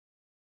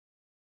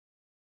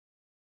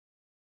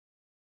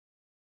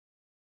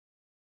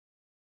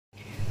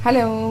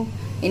Hello,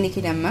 இன்னைக்கு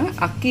நம்ம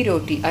அக்கி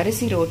ரோட்டி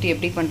அரிசி ரோட்டி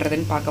எப்படி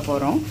பண்ணுறதுன்னு பார்க்க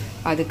போகிறோம்.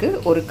 அதுக்கு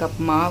ஒரு கப்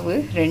மாவு,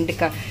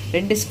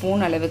 2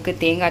 ஸ்பூன் அளவுக்கு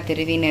தேங்காய்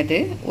திருவினது,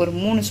 ஒரு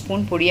 3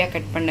 ஸ்பூன் பொடியாக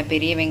கட் பண்ண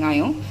பெரிய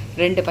வெங்காயம்,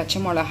 2 பச்சை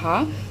மிளகா,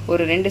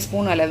 ஒரு 2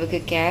 ஸ்பூன் அளவுக்கு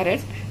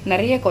கேரட்,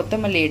 நிறைய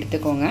கொத்தமல்லி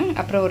எடுத்துக்கோங்க.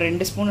 அப்புறம் ஒரு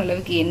 2 ஸ்பூன்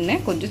அளவுக்கு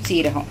எண்ணெய், கொஞ்சம்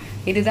சீரகம்.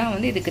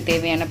 இதுதான் இதுக்கு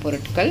தேவையான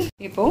பொருட்கள்.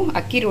 இப்போது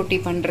அக்கி ரோட்டி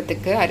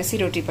பண்ணுறதுக்கு, அரிசி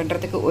ரோட்டி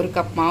பண்ணுறதுக்கு ஒரு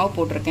கப் மாவு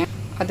போட்டிருக்கேன்.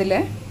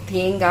 அதில்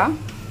தேங்காய்,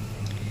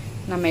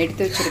 நம்ம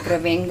எடுத்து வச்சிருக்கிற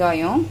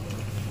வெங்காயம்,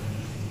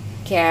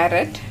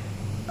 கேரட்,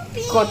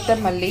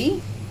 கொத்தமல்லி,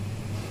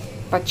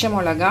 பச்சை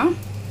மிளகா,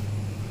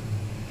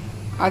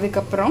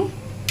 அதுக்கப்புறம்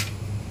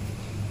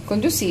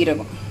கொஞ்சம்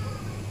சீரகம்,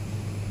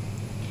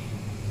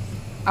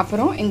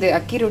 அப்புறம் இந்த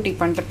அக்கி ரொட்டி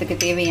பண்ணுறதுக்கு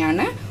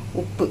தேவையான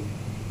உப்பு.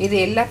 இது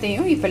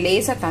எல்லாத்தையும் இப்போ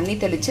லேசாக தண்ணி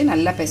தெளித்து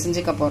நல்லா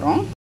பிசைஞ்சுக்க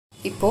போகிறோம்.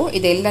 இப்போது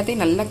இது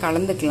எல்லாத்தையும் நல்லா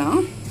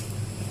கலந்துக்கலாம்.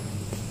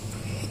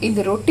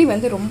 இந்த ரொட்டி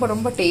ரொம்ப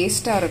ரொம்ப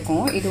டேஸ்ட்டாக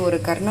இருக்கும். இது ஒரு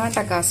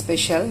கர்நாடகா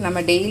ஸ்பெஷல்.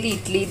 நம்ம டெய்லி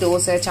இட்லி,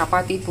 தோசை,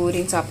 சப்பாத்தி,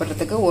 பூரின்னு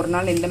சாப்பிட்றதுக்கு ஒரு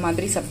நாள் இந்த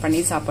மாதிரி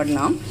பண்ணி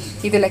சாப்பிடலாம்.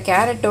 இதில்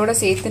கேரட்டோட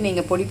சேர்த்து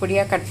நீங்கள் பொடி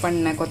பொடியாக கட்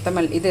பண்ண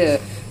கொத்தமல்லி, இது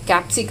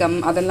கேப்சிகம்,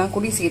 அதெல்லாம்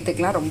கூட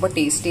சேர்த்துக்கலாம். ரொம்ப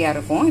டேஸ்டியாக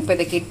இருக்கும். இப்போ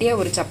இதை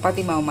கெட்டியாக ஒரு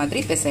சப்பாத்தி மாவு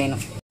மாதிரி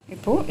பிசையணும்.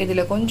 இப்போது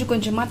இதில் கொஞ்சம்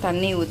கொஞ்சமாக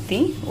தண்ணி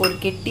ஊற்றி ஒரு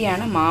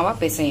கெட்டியான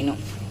மாவாக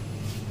பிசையணும்.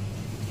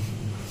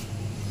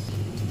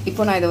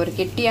 இப்போ நான் இதை ஒரு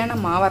கெட்டியான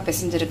மாவாக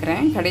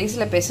பிசைஞ்சிருக்கிறேன்.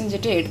 கடைசியில்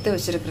பிசைஞ்சிட்டு எடுத்து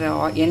வச்சுருக்கிற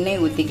எண்ணெயை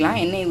ஊற்றிக்கலாம்.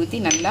 எண்ணெயை ஊற்றி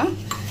நல்லா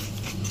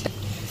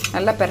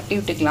பரட்டி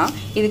விட்டுக்கலாம்.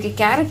 இதுக்கு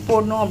கேரட்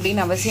போடணும்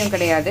அப்படின்னு அவசியம்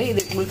கிடையாது.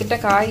 இது உங்கள்கிட்ட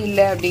காய்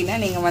இல்லை அப்படின்னா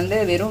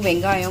நீங்கள் வெறும்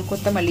வெங்காயம்,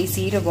 கொத்தமல்லி,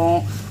 சீரகம்,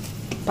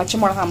 பச்சை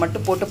மிளகா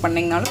மட்டும் போட்டு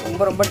பண்ணிங்கனாலும்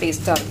ரொம்ப ரொம்ப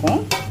டேஸ்ட்டாக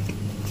இருக்கும்.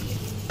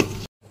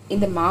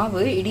 இந்த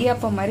மாவு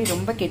இடியாப்பம் மாதிரி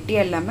ரொம்ப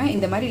கெட்டியாக இல்லாமல்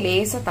இந்த மாதிரி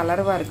லேசாக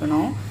தளர்வாக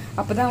இருக்கணும்.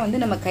 அப்போ தான்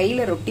நம்ம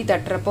கையில் ரொட்டி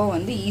தட்டுறப்போ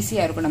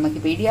ஈஸியாக இருக்கும். நமக்கு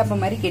இப்போ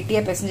இடியாப்பம் மாதிரி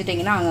கெட்டியாக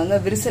பிசைஞ்சிட்டிங்கன்னா அங்கங்கே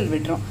விரிசல்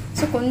விட்டுரும்.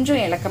 ஸோ கொஞ்சம்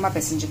இலக்கமாக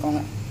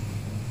பிசைஞ்சுக்கோங்க.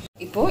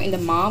 இப்போது இந்த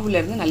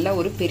மாவுலேருந்து நல்லா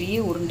ஒரு பெரிய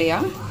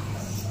உருண்டையாக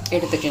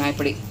எடுத்துக்கலாம்.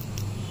 இப்படி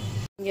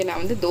இங்கே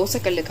நான்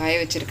தோசைக்கல் காய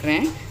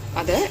வச்சுருக்கிறேன்.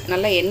 அதை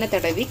நல்லா எண்ணெய்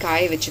தடவி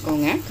காய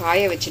வச்சுக்கோங்க.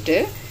 காய வச்சுட்டு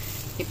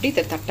இப்படி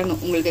தட்டணும்.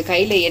 உங்களுக்கு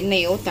கையில்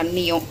எண்ணெயோ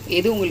தண்ணியோ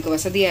எது உங்களுக்கு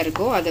வசதியாக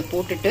இருக்கோ அதை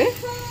போட்டுட்டு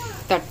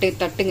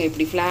தட்டுங்க.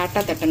 இப்படி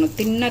ஃப்ளாட்டாக தட்டணும்,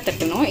 தின்னாக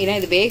தட்டணும். ஏன்னா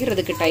இது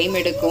வேகிறதுக்கு டைம்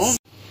எடுக்கும்.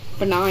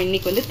 இப்போ நான்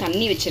இன்றைக்கி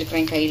தண்ணி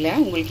வச்சுருக்கிறேன் கையில்.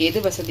 உங்களுக்கு எது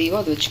வசதியோ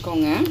அது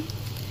வச்சுக்கோங்க.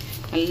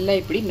 நல்லா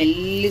இப்படி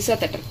மெல்லிசாக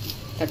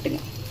தட்டுங்க.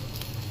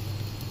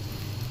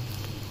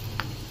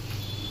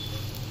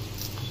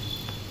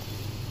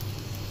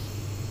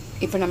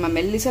 இப்போ நம்ம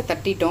மெல்லிசாக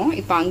தட்டிட்டோம்.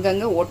 இப்போ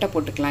அங்கங்கே ஓட்டை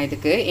போட்டுக்கலாம்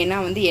இதுக்கு. ஏன்னா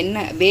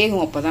எண்ணெய்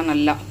வேகும் அப்போ தான்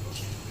நல்லா.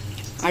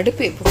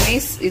 அடுப்பு எப்பவுமே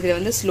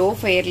இதில் ஸ்லோ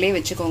ஃபயர்லேயே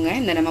வச்சுக்கோங்க.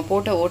 இந்த நம்ம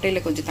போட்ட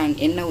ஓட்டையில்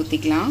கொஞ்சம் எண்ணெய்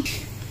ஊற்றிக்கலாம்.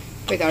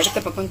 இப்போ இதை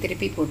அடுத்த பக்கம்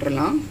திருப்பி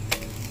போட்டுடலாம்.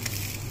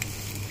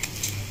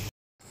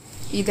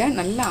 இதை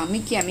நல்லா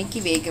அமுக்கி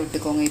வேக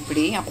விட்டுக்கோங்க.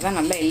 இப்படி அப்போ தான்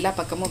நல்லா எல்லா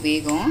பக்கமும்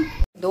வேகும்.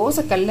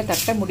 தோசை கல்லில்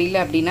தட்ட முடியல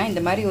அப்படின்னா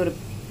இந்த மாதிரி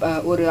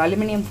ஒரு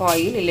அலுமினியம்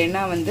ஃபாயில்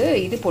இல்லைன்னா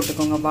இது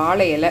போட்டுக்கோங்க,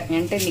 வாழை இலை.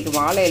 என்கிட்ட இன்றைக்கி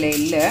வாழை இலை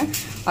இல்லை.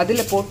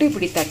 அதில் போட்டு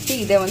இப்படி தட்டி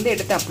இதை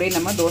எடுத்து அப்படியே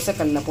நம்ம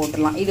தோசைக்கல்லில்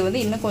போட்டுடலாம்.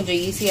 இது இன்னும் கொஞ்சம்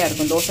ஈஸியாக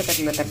இருக்கும்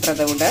தோசைக்கல்லில்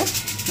தட்டுறதை விட.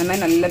 இந்த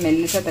மாதிரி நல்லா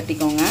மெல்லிசாக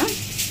தட்டிக்கோங்க.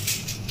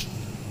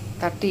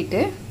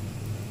 தட்டிட்டு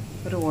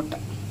ஒரு ஓட்டை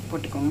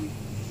போட்டுக்கோங்க.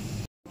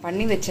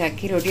 பண்ணி வச்ச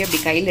அக்கி ரொட்டி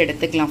அப்படி கையில்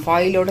எடுத்துக்கலாம்.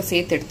 ஃபாயிலோடு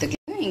சேர்த்து எடுத்துக்கலாம்.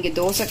 இங்கே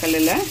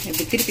தோசைக்கல்லில்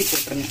இப்படி திருப்பி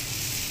போட்டுருங்க.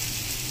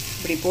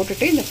 இப்படி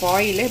போட்டுட்டு இந்த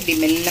ஃபாயிலை இப்படி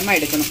மெல்லமாக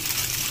எடுக்கணும்.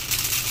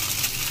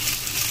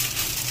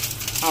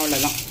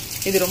 அவ்வளோதான்.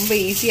 இது ரொம்ப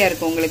ஈஸியாக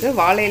இருக்கும் உங்களுக்கு.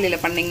 வாழை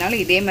இலையில்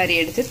பண்ணிங்கனாலும் இதே மாதிரி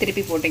எடுத்து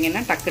திருப்பி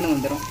போட்டிங்கன்னா டக்குன்னு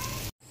வந்துடும்.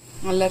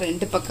 நல்லா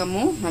 2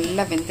 பக்கமும்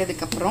நல்லா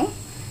வெந்ததுக்கப்புறம்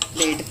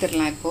இதை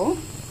எடுத்துடலாம். இப்போது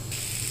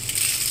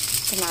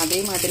நான்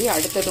அதே மாதிரி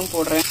அடுத்ததும்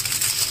போடுறேன்.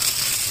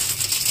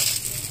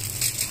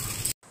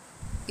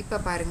 இப்போ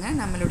பாருங்கள்,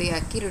 நம்மளுடைய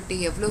அக்கி ரொட்டி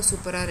எவ்வளோ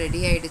சூப்பராக ரெடி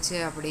ஆகிடுச்சு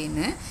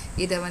அப்படின்னு.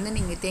 இதை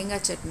நீங்கள்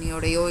தேங்காய்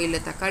சட்னியோடையோ இல்லை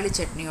தக்காளி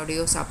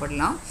சட்னியோடையோ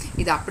சாப்பிடலாம்.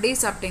 இது அப்படியே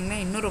சாப்பிட்டிங்கன்னா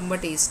இன்னும் ரொம்ப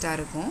டேஸ்ட்டாக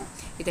இருக்கும்.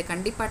 இதை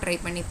கண்டிப்பாக ட்ரை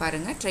பண்ணி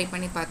பாருங்கள். ட்ரை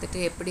பண்ணி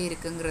பார்த்துட்டு எப்படி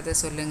இருக்குங்கிறத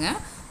சொல்லுங்கள்.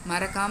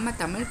 மறக்காமல்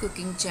தமிழ்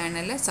குக்கிங்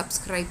சேனலை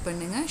சப்ஸ்கிரைப்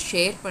பண்ணுங்கள்,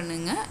 ஷேர்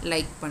பண்ணுங்கள்,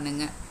 லைக்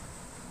பண்ணுங்கள்.